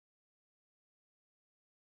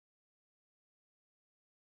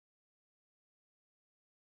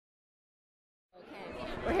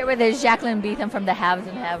We're here with Jaclyn Betham from the Haves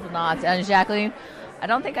and Have-Nots. And Jaclyn, I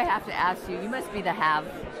don't think I have to ask you. You must be the have.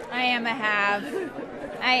 I am a have.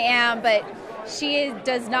 I am, but she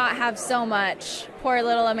does not have so much. Poor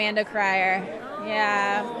little Amanda Cryer.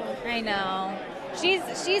 Yeah, I know.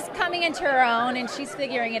 She's coming into her own, and she's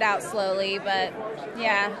figuring it out slowly, but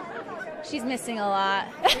yeah, she's missing a lot.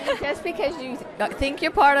 Just because you think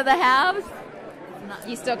you're part of the haves?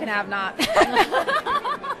 You still can have not.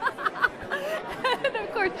 And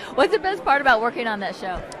of course, what's the best part about working on that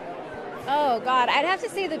show? Oh, God, I'd have to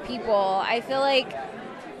say the people. I feel like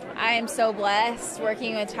I am so blessed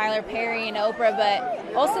working with Tyler Perry and Oprah,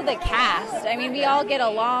 but also the cast. I mean, we all get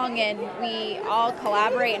along and we all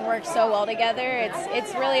collaborate and work so well together.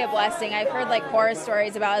 It's really a blessing. I've heard like horror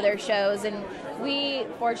stories about other shows, and we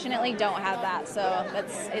fortunately don't have that. So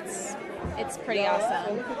it's pretty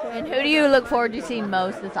awesome. And who do you look forward to seeing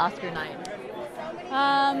most this Oscar night?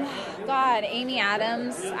 God, Amy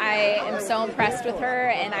Adams. I am so impressed with her,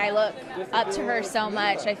 and I look up to her so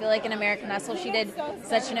much. I feel like in American Hustle, she did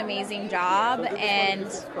such an amazing job, and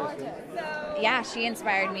yeah, she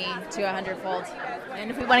inspired me to 100-fold. And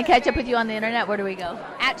if we want to catch up with you on the internet, where do we go?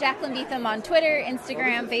 At Jaclyn Betham on Twitter,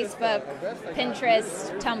 Instagram, Facebook,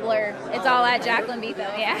 Pinterest, Tumblr. It's all at Jaclyn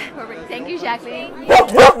Betham, yeah. Perfect. Thank you,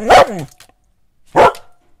 Jaclyn.